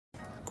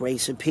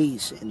Grace and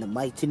peace in the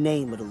mighty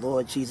name of the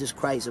Lord Jesus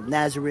Christ of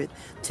Nazareth.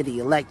 To the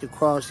elect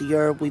across the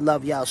earth, we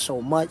love y'all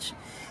so much.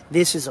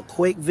 This is a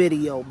quick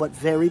video, but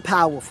very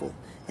powerful.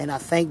 And I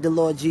thank the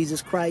Lord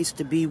Jesus Christ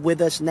to be with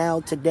us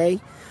now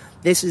today.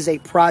 This is a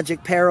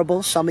project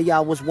parable. Some of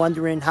y'all was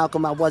wondering how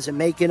come I wasn't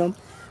making them.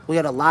 We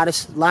got a lot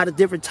of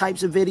different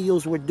types of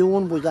videos we're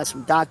doing. We got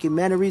some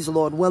documentaries,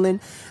 Lord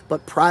willing.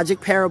 But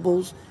project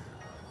parables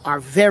are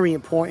very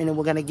important, and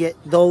we're going to get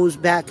those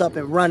back up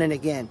and running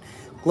again.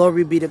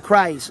 Glory be to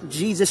Christ.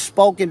 Jesus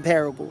spoke in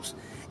parables,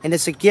 and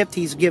it's a gift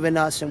he's given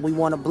us, and we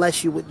want to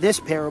bless you with this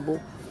parable.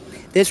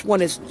 This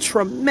one is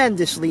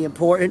tremendously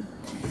important.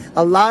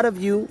 A lot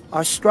of you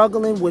are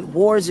struggling with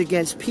wars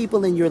against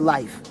people in your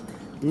life.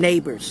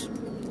 Neighbors,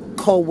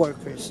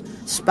 co-workers,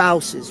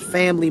 spouses,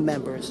 family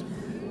members,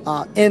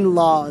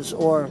 in-laws,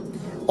 or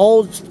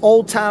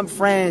old-time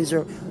friends,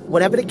 or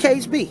whatever the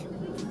case be.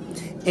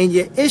 And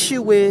your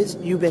issue is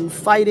you've been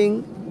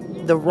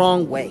fighting the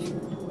wrong way.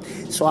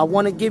 So I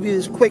want to give you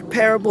this quick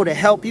parable to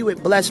help you.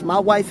 It blessed my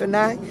wife and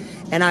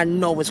I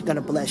know it's going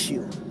to bless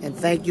you. And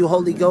thank you,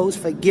 Holy Ghost,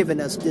 for giving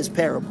us this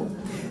parable.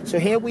 So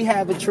here we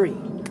have a tree.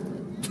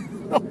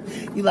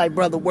 You like,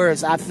 Brother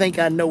Words, I think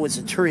I know it's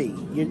a tree.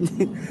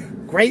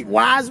 Great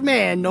wise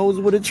man knows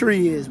what a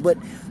tree is. But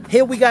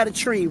here we got a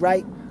tree,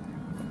 right?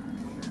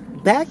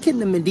 Back in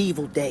the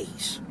medieval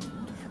days,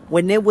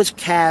 when there was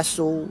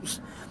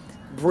castles,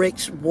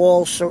 bricks,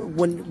 walls,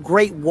 when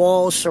great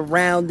walls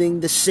surrounding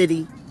the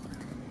city,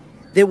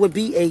 there would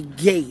be a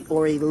gate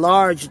or a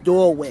large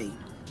doorway.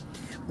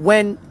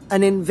 When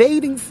an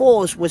invading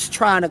force was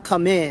trying to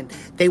come in,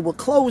 they would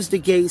close the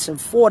gates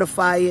and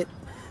fortify it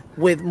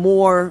with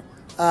more,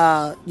 you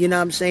know what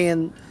I'm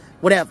saying,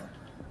 whatever.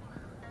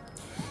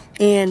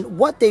 And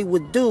what they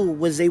would do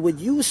was they would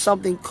use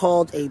something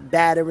called a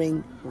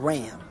battering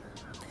ram.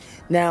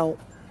 Now,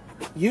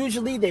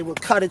 usually they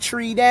would cut a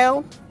tree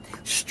down,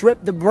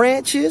 strip the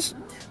branches,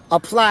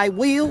 apply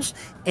wheels,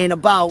 and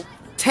about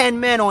 10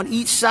 men on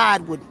each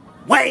side would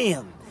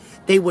wham.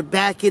 They would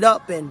back it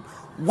up and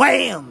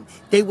wham.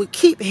 They would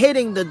keep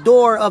hitting the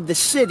door of the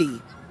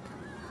city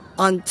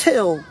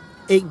until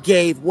it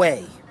gave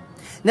way.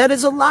 Now,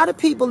 there's a lot of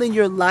people in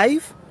your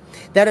life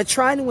that are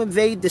trying to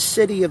invade the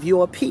city of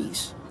your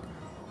peace,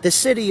 the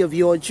city of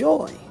your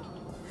joy,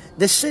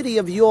 the city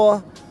of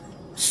your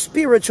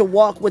spiritual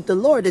walk with the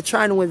Lord. They're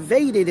trying to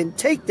invade it and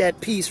take that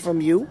peace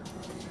from you.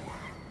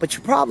 But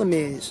your problem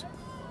is,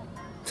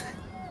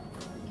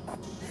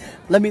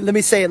 let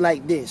me say it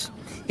like this.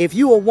 If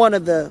you were one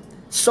of the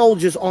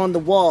soldiers on the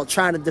wall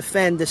trying to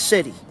defend the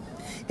city,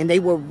 and they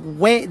were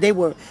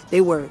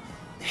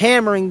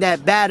hammering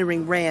that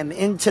battering ram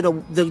into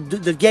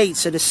the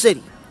gates of the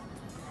city,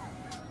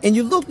 and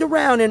you looked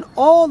around and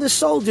all the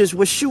soldiers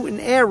were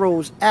shooting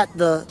arrows at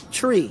the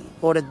tree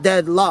or the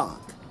dead log.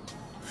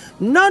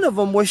 None of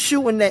them were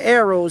shooting the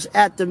arrows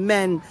at the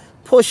men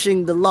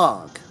pushing the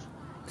log.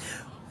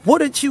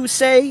 Wouldn't you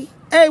say,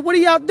 hey, what are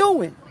y'all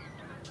doing?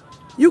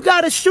 You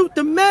got to shoot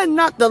the men,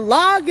 not the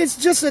log. It's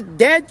just a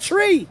dead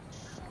tree.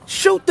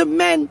 Shoot the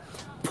men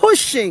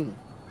pushing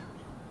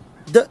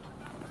the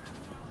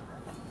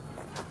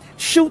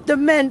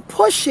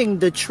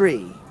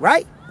tree,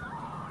 right?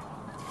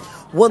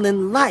 Well,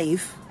 in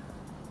life,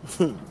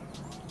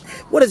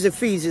 what does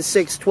Ephesians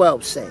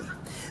 6:12 say?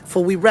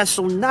 For we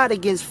wrestle not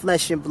against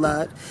flesh and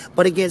blood,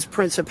 but against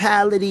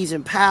principalities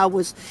and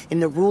powers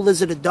and the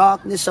rulers of the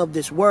darkness of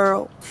this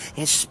world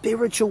and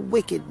spiritual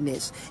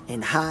wickedness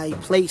in high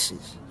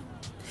places.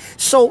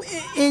 So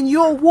in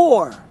your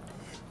war,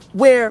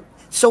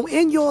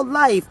 in your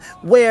life,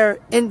 where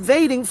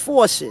invading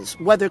forces,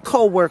 whether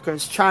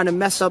co-workers trying to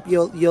mess up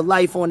your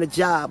life on the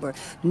job, or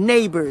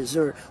neighbors,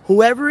 or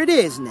whoever it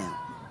is now,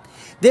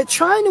 they're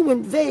trying to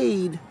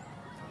invade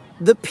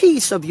the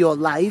peace of your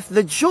life,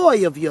 the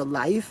joy of your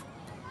life,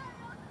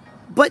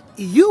 but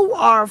you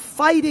are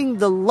fighting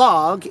the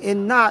log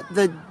and not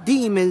the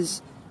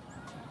demons.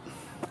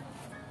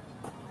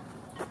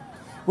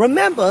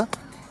 Remember,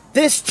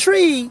 this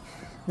tree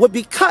would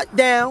be cut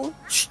down,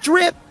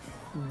 stripped,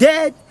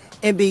 dead,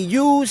 and be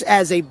used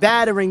as a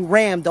battering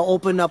ram to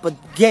open up a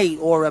gate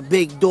or a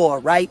big door,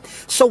 right?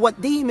 So what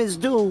demons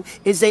do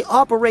is they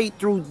operate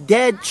through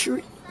dead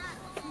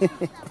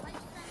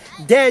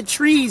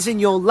trees in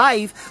your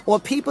life, or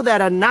people that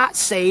are not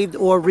saved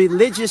or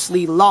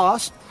religiously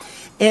lost,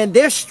 and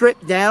they're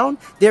stripped down.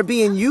 They're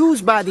being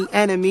used by the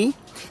enemy,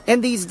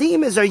 and these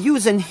demons are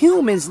using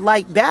humans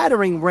like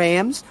battering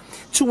rams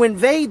to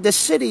invade the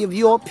city of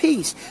your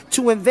peace,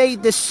 to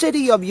invade the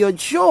city of your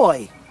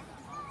joy.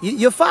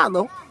 You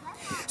follow?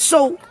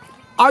 So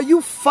are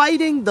you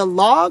fighting the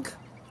log?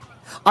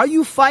 Are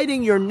you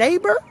fighting your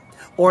neighbor?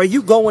 Or are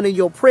you going in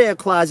your prayer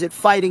closet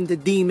fighting the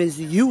demons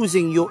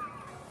using your...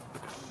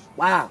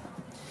 Wow.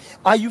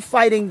 Are you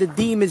fighting the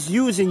demons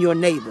using your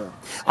neighbor?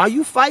 Are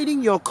you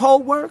fighting your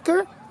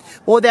co-worker?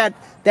 Or that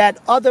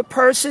other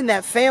person,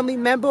 that family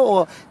member,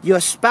 or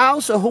your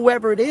spouse, or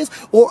whoever it is?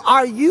 Or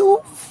are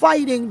you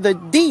fighting the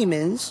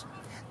demons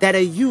that are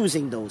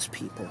using those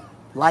people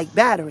like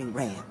battering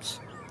rams?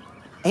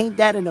 Ain't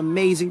that an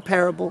amazing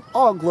parable?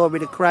 All glory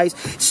to Christ.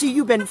 See,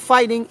 you've been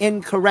fighting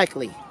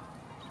incorrectly.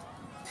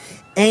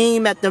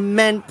 Aim at the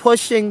men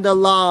pushing the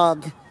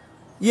log.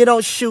 You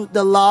don't shoot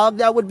the log.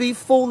 That would be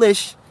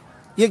foolish.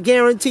 You're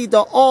guaranteed to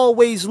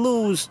always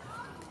lose.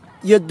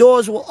 Your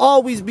doors will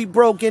always be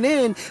broken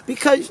in,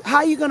 because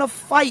how you going to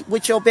fight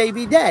with your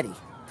baby daddy?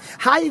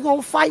 How you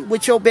going to fight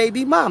with your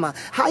baby mama?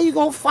 How you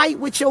going to fight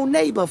with your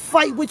neighbor?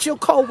 Fight with your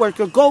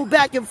coworker? Go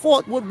back and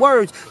forth with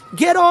words.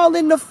 Get all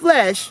in the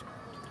flesh,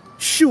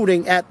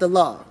 shooting at the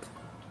log.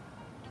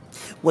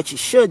 What you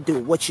should do,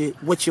 what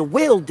you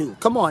will do,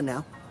 come on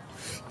now,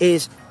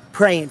 is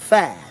pray and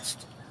fast.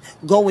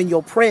 Go in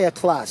your prayer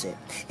closet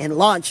and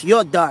launch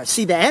your darts.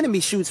 See, the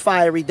enemy shoots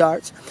fiery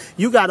darts.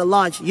 You got to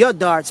launch your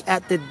darts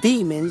at the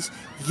demons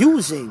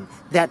using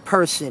that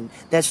person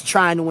that's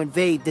trying to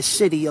invade the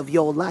city of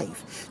your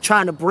life,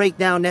 trying to break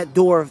down that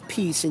door of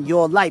peace in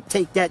your life,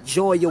 take that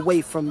joy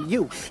away from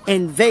you,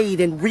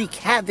 invade and wreak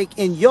havoc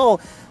in your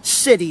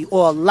city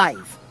or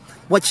life.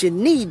 What you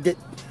need to...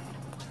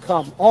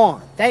 Come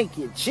on. Thank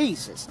you,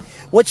 Jesus.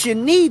 What you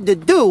need to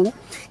do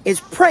is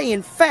pray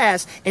and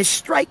fast and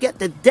strike at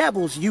the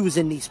devils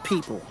using these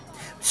people.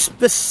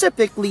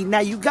 Specifically, now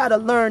you got to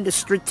learn to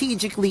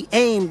strategically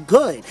aim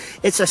good.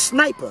 It's a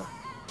sniper.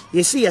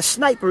 You see, a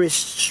sniper is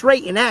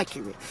straight and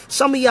accurate.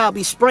 Some of y'all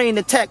be spraying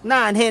the Tech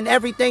 9, hitting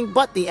everything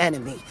but the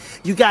enemy.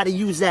 You got to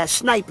use that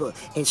sniper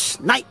and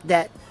snipe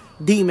that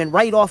demon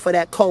right off of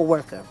that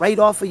coworker, right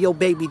off of your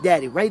baby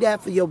daddy, right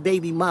off of your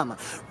baby mama,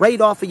 right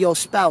off of your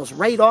spouse,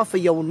 right off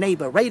of your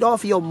neighbor, right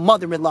off of your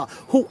mother-in-law,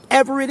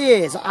 whoever it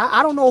is.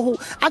 I don't know who.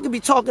 I could be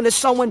talking to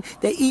someone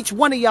that each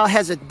one of y'all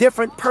has a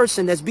different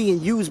person that's being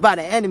used by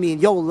the enemy in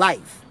your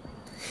life.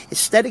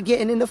 Instead of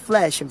getting in the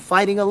flesh and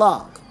fighting a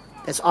log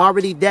that's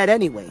already dead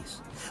anyways,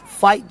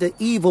 fight the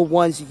evil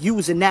ones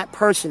using that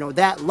person or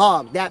that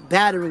log, that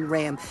battering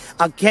ram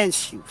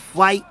against you.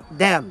 Fight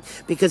them.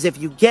 Because if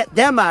you get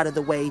them out of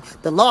the way,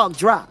 the log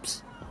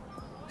drops.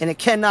 And it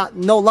cannot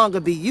no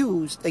longer be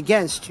used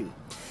against you.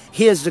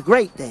 Here's the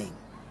great thing.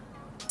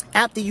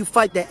 After you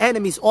fight the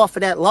enemies off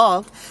of that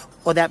log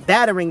or that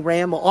battering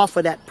ram or off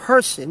of that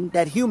person,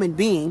 that human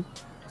being,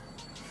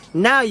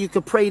 now you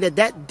could pray that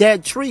that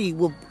dead tree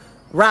will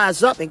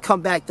rise up and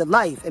come back to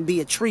life and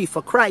be a tree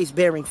for Christ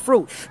bearing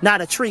fruit.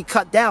 Not a tree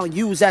cut down,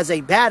 used as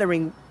a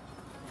battering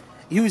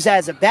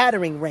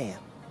ram.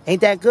 Ain't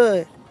that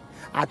good?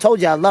 I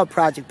told you I love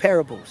Project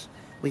Parables.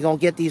 We're going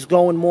to get these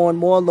going more and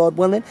more, Lord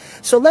willing.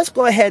 So let's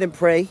go ahead and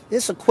pray.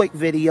 This is a quick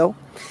video.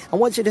 I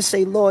want you to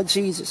say, Lord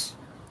Jesus,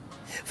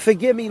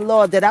 forgive me,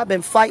 Lord, that I've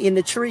been fighting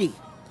the tree.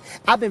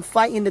 I've been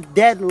fighting the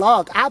dead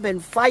log. I've been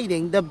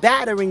fighting the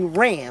battering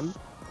ram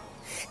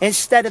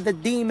instead of the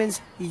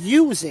demons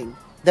using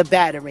the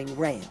battering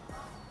ram.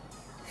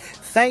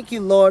 Thank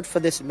you, Lord, for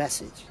this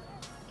message.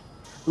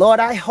 Lord,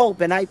 I hope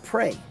and I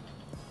pray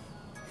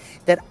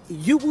that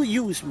you will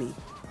use me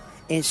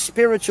in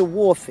spiritual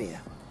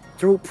warfare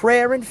through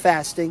prayer and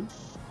fasting,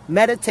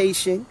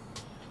 meditation,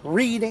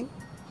 reading,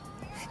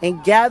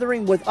 and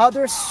gathering with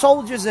other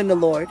soldiers in the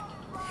Lord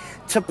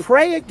to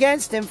pray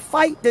against and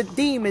fight the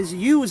demons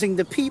using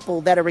the people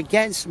that are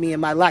against me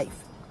in my life.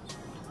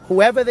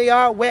 Whoever they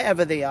are,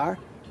 wherever they are.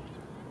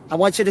 I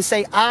want you to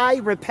say, I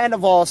repent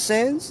of all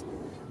sins.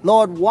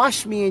 Lord,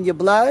 wash me in your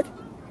blood.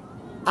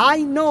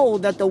 I know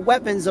that the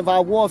weapons of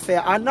our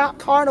warfare are not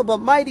carnal, but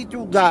mighty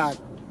through God.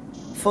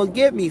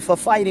 Forgive me for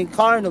fighting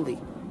carnally.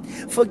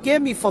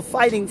 Forgive me for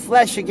fighting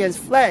flesh against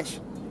flesh.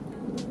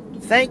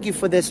 Thank you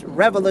for this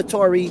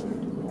revelatory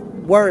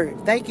word.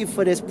 Thank you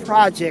for this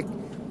project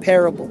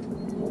parable.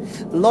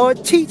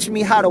 Lord, teach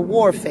me how to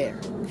warfare.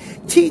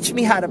 Teach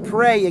me how to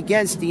pray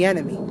against the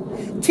enemy.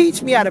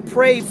 Teach me how to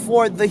pray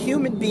for the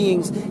human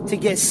beings to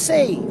get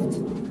saved.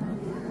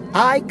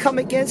 I come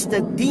against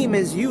the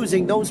demons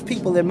using those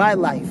people in my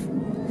life.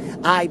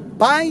 I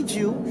bind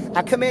you.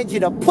 I command you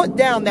to put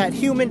down that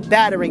human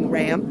battering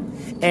ram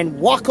and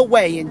walk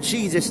away in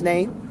Jesus'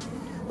 name.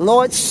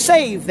 Lord,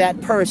 save that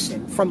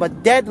person from a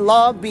dead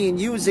log being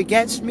used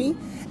against me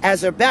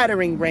as a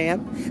battering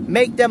ram.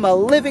 Make them a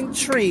living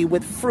tree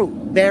with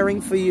fruit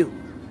bearing for you.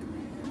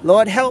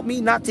 Lord, help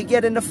me not to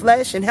get in the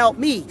flesh and help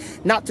me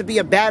not to be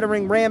a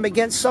battering ram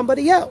against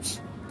somebody else.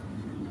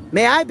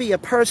 May I be a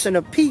person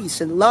of peace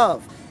and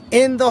love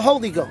in the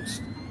Holy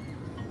Ghost.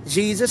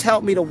 Jesus,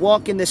 help me to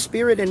walk in the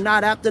Spirit and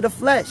not after the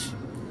flesh.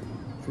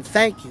 And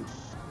thank you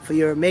for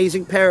your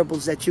amazing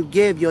parables that you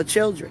give your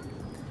children.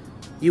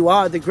 You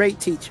are the great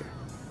teacher,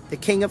 the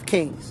King of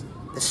Kings,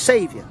 the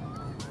Savior,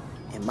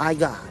 and my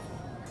God.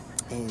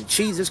 In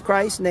Jesus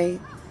Christ's name,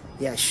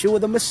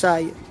 Yeshua the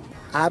Messiah,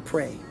 I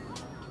pray.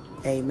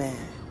 Amen.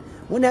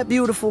 Wasn't that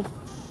beautiful?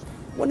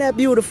 Wasn't that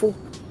beautiful?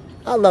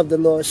 I love the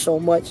Lord so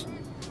much.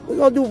 We're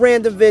going to do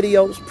random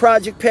videos,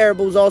 Project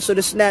Parables, also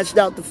the Snatched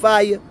Out the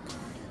Fire.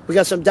 We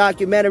got some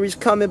documentaries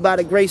coming by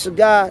the grace of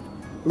God,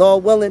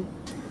 Lord willing.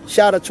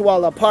 Shout out to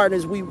all our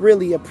partners. We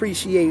really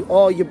appreciate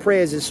all your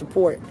prayers and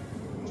support.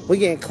 We're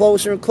getting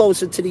closer and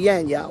closer to the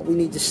end, y'all. We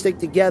need to stick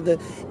together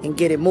and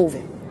get it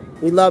moving.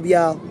 We love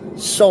y'all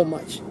so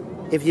much.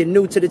 If you're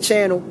new to the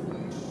channel,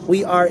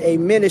 We are a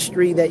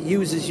ministry that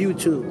uses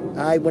YouTube.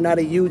 All right, we're not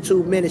a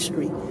YouTube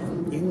ministry.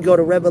 You can go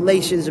to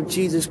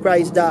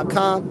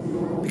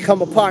revelationsofjesuschrist.com,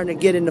 become a partner,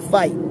 get in the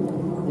fight.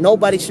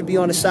 Nobody should be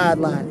on the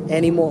sideline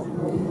anymore.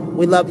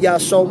 We love y'all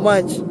so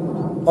much.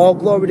 All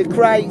glory to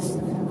Christ.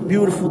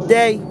 Beautiful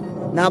day.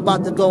 Now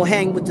about to go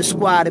hang with the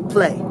squad and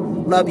play.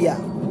 Love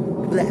y'all.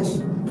 Bless.